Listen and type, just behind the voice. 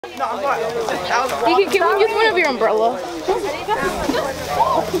Can we use one of your umbrella?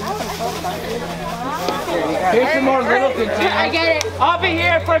 Here's some more little containers. I get it. I'll be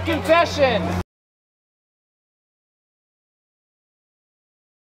here for confession.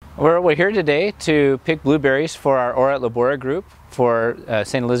 We're here today to pick blueberries for our Ora at Labora group for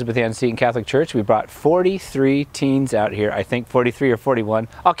St. Elizabeth Ann Seton Catholic Church. We brought 43 teens out here, I think 43 or 41.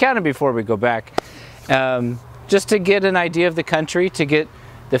 I'll count them before we go back. Just to get an idea of the country, to get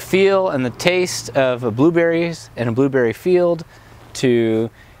the feel and the taste of blueberries and a blueberry field, to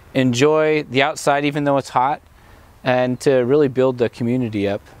enjoy the outside even though it's hot, and to really build the community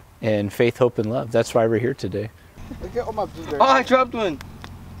up in faith, hope, and love. That's why we're here today. Look at all my blueberries. Oh, I dropped one.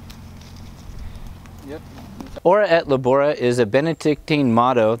 Yep. Ora et Labora is a Benedictine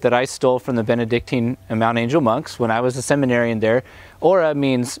motto that I stole from the Benedictine Mount Angel monks when I was a seminarian there. Ora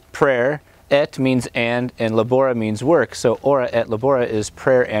means prayer, et means and labora means work. So Ora et Labora is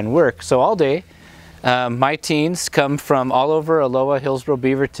prayer and work. So all day, my teens come from all over Aloha, Hillsborough,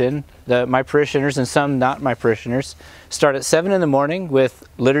 Beaverton. My parishioners and some not my parishioners start at 7 in the morning with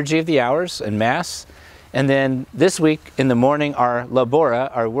Liturgy of the Hours and Mass. And then this week in the morning, our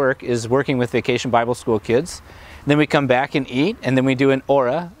Labora, our work, is working with Vacation Bible School kids. And then we come back and eat, and then we do an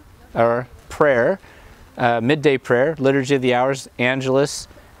Ora, our prayer, midday prayer, Liturgy of the Hours, Angelus.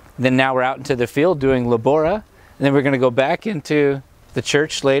 Then now we're out into the field doing Labora, and then we're going to go back into the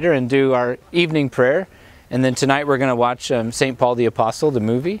church later and do our evening prayer. And then tonight we're going to watch St. Paul the Apostle, the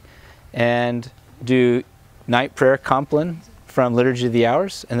movie, and do night prayer, Compline, from Liturgy of the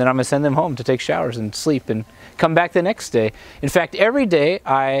Hours, and then I'm going to send them home to take showers and sleep and come back the next day. In fact, every day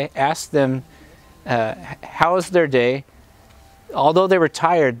I ask them how was their day. Although they were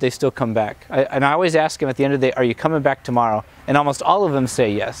tired, they still come back. And I always ask them at the end of the day, are you coming back tomorrow? And almost all of them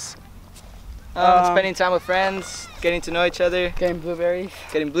say yes. Spending time with friends, getting to know each other. Getting blueberries.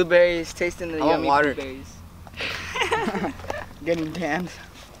 Tasting the yummy blueberries. Getting tanned.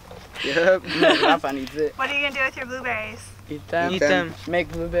 Yep. Rafa needs it. What are you going to do with your blueberries? Eat them. Eat them.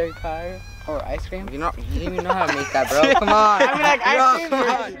 Make blueberry pie or ice cream. You don't even know how to make that, bro. Come on. I mean, like ice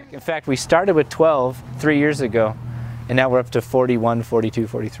cream. In fact, we started with 12 3 years ago, and now we're up to 41, 42,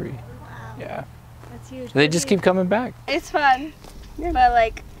 43. Wow. Yeah. That's huge. They just keep coming back. It's fun, but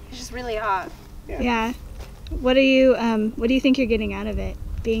like, it's just really hot. Yeah. What do you think you're getting out of it,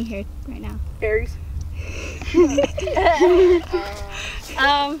 being here right now? Berries.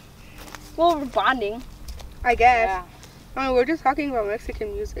 Well, we're bonding, I guess. Yeah. I mean, we're just talking about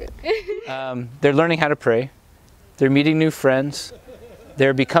Mexican music. They're learning how to pray. They're meeting new friends.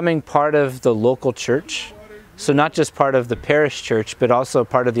 They're becoming part of the local church. So not just part of the parish church, but also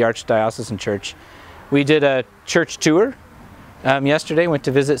part of the Archdiocesan Church. We did a church tour yesterday, went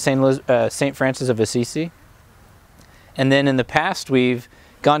to visit St. Francis of Assisi. And then in the past, we've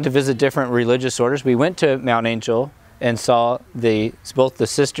gone to visit different religious orders. We went to Mount Angel and saw both the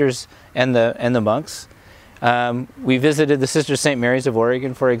sisters and the monks. We visited the Sisters St. Mary's of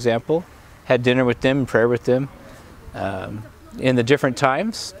Oregon, for example, had dinner with them and prayer with them in the different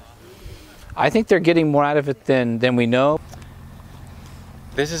times. I think they're getting more out of it than we know.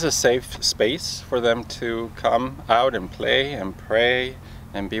 This is a safe space for them to come out and play and pray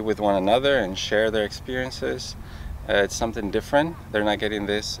and be with one another and share their experiences. It's something different. They're not getting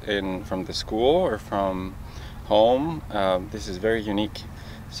this from the school or from home. This is very unique.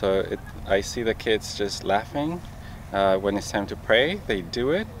 So I see the kids just laughing when it's time to pray. They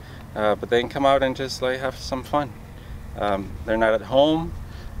do it, but then come out and just like have some fun. They're not at home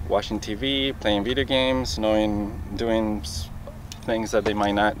watching TV, playing video games, doing things that they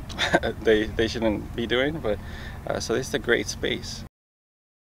might not, they shouldn't be doing. But so this is a great space.